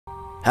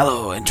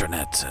Hello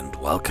Internet, and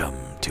welcome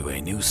to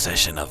a new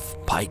session of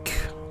Pike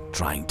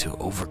trying to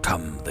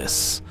overcome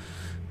this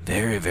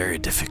very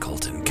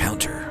difficult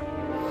encounter.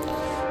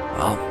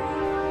 Well,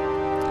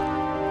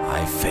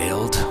 I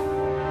failed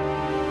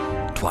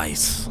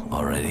twice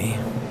already.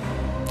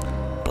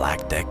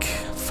 Black deck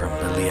from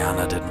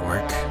Liliana didn't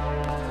work.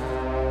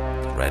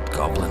 The red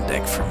goblin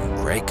deck from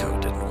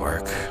Greyco didn't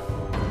work.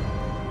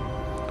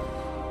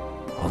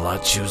 What'll I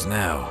choose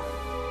now?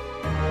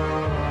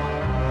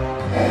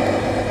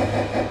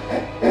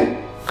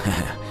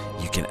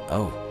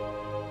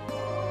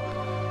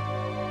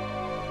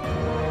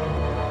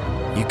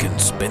 You can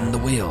spin the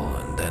wheel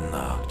and then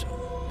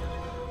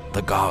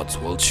the gods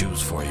will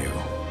choose for you.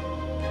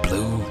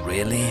 Blue,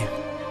 really?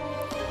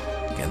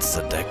 Against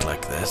a deck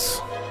like this?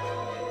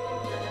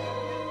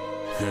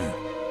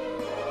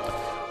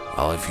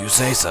 Well, if you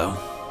say so.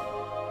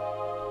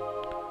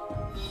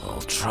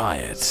 We'll try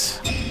it.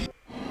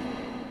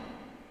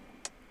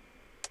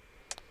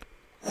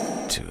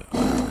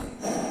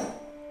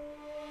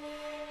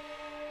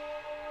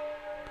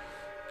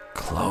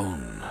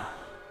 Clone.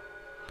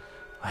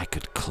 I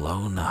could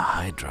clone a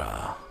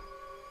Hydra.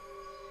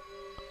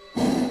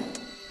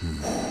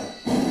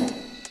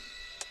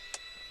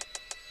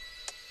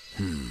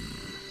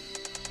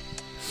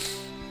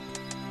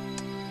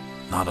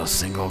 Not a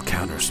single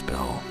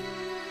counterspell.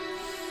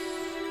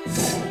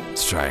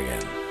 Let's try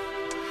again.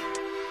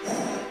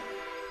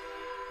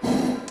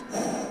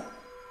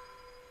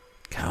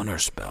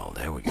 Counterspell,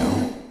 there we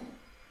go.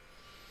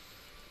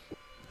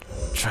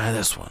 Try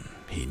this one.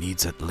 He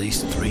needs at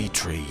least 3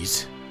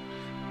 trees,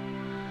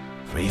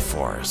 3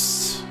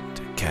 forests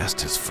to cast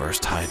his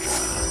first Hydra.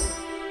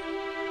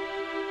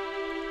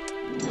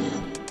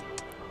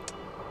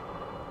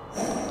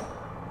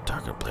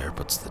 Target player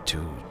puts the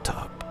 2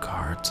 top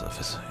cards of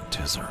his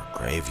into his or her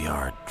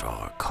graveyard.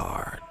 Draw a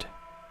card.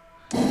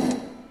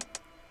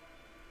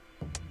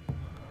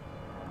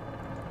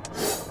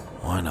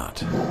 Why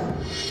not?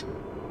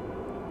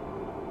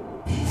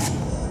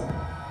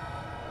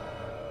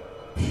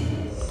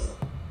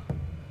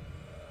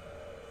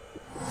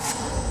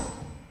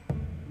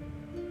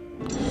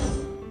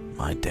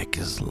 My deck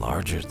is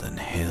larger than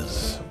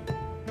his.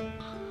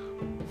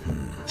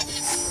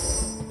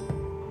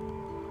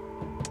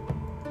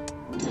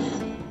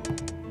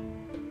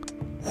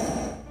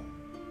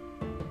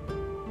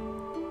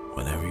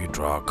 Whenever you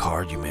draw a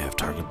card, you may have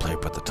target player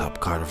put the top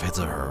card of his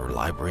or her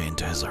library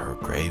into his or her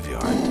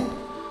graveyard.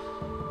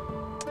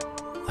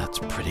 That's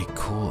pretty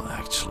cool,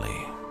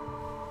 actually.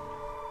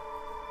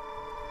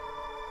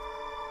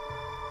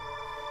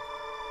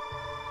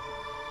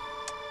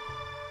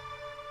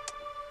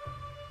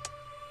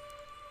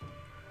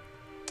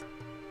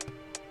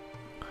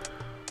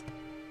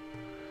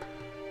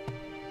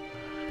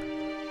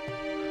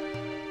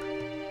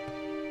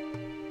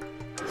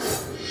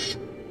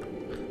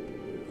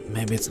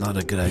 Maybe it's not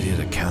a good idea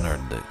to counter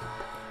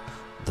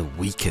the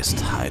weakest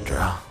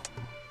Hydra.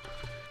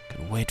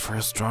 Can wait for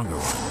a stronger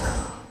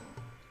one.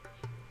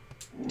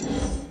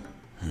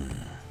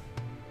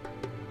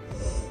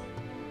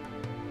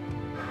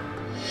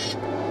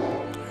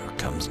 Here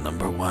comes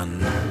number 1.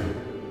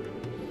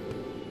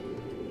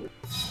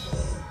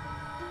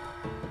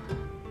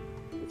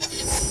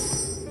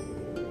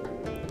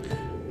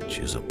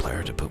 Choose a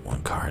player to put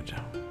 1 card.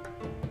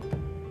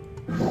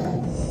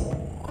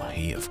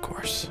 He, of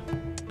course.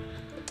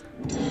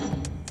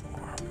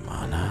 More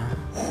mana.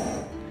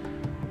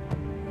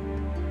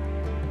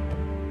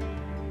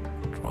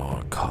 Draw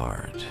a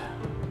card.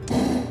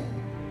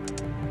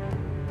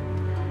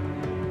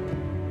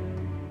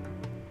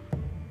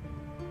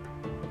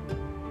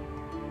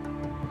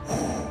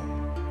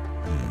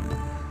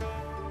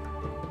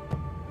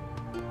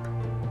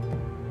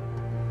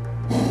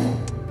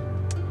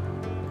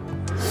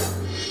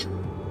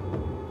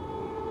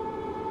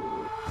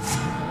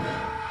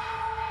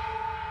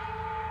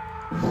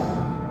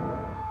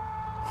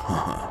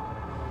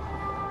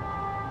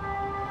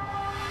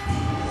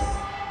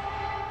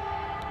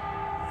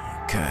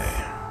 Okay.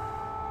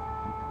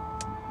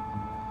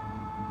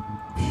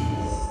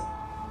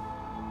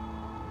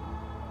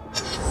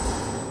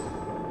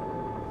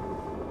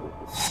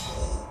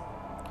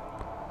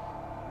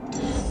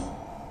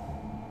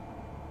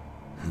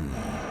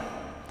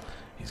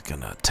 He's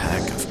gonna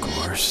attack, of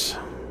course.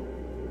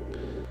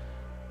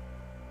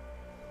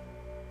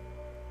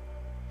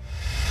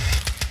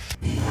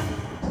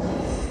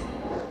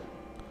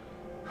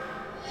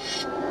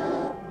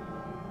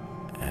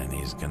 And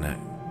he's gonna...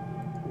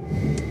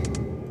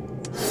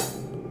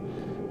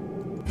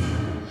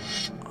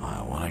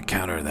 I want to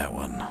counter that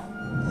one.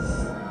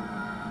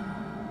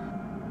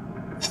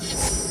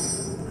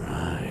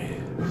 Right.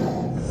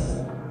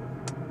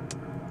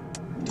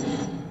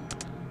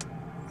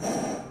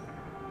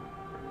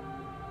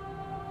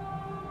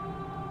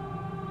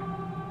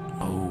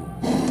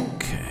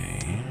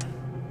 Okay.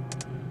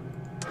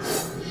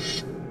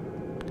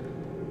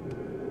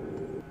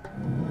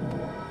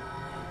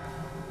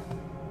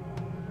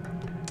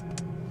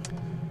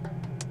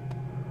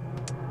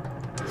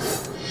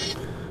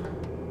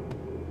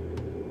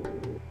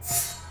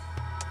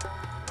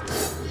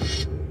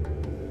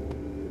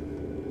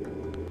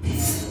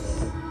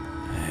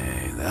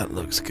 that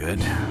looks good.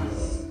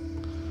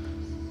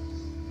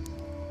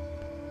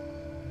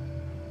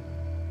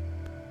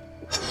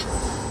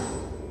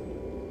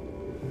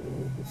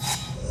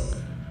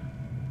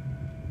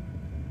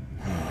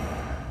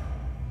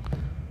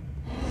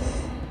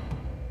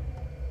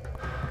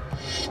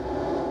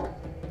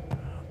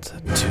 It's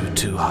a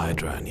 2-2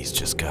 Hydra, and he's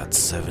just got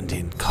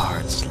 17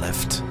 cards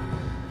left.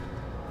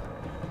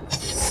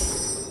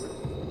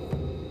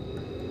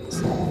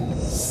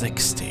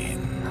 16.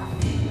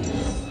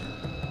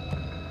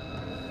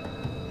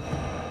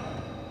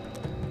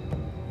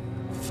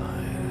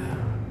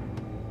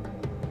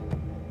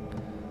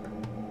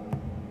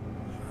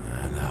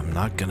 I'm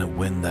not gonna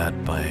win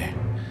that by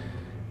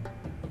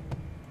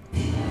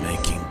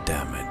making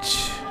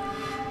damage.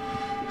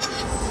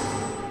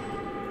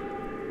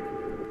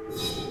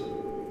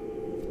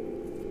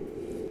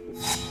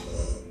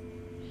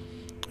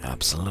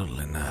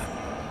 Absolutely not.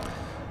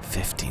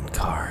 15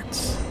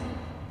 cards.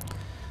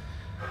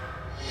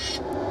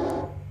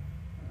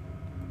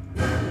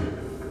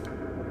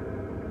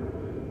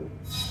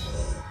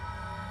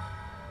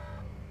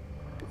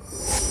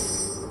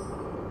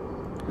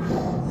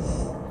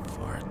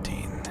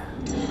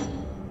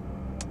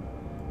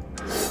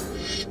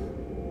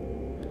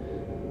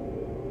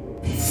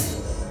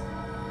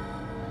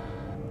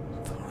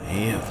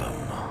 Of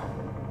them.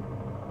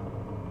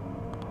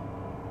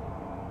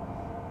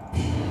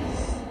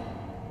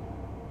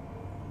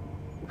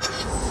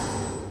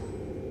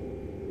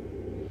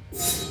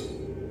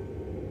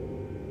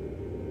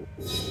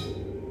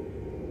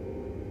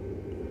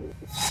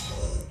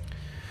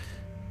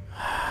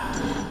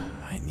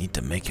 I need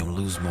to make him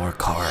lose more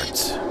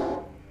cards.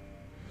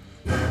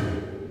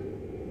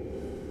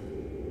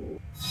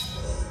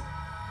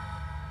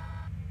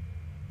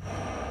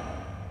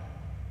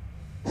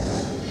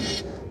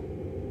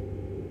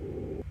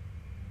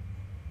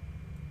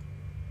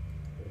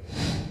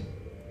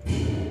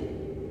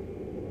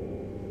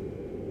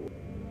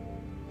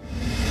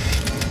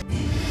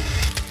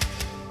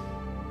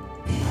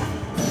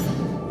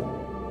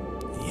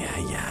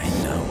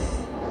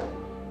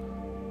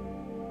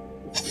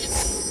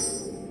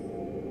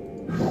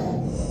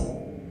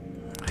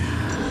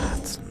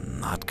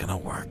 Not gonna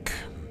work.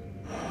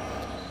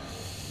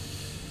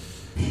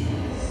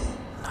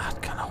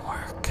 Not gonna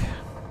work.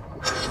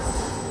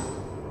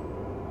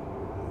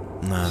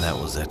 No, that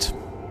was it.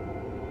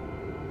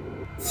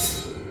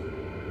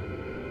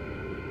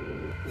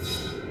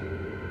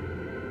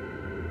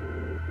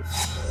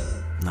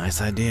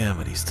 Nice idea,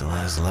 but he still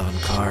has 11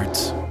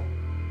 cards.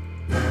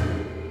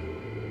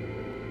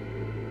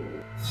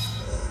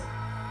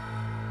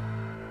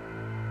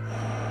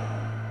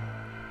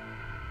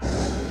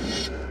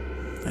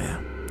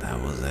 Yeah,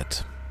 that was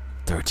it.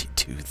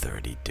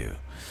 32-32.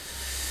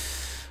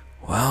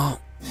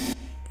 Well,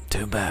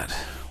 too bad.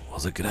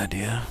 Was a good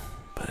idea,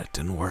 but it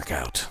didn't work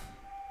out.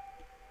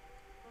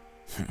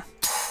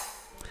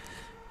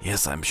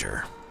 Yes, I'm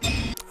sure.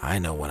 I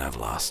know when I've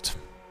lost.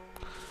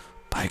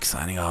 Pike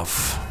signing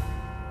off.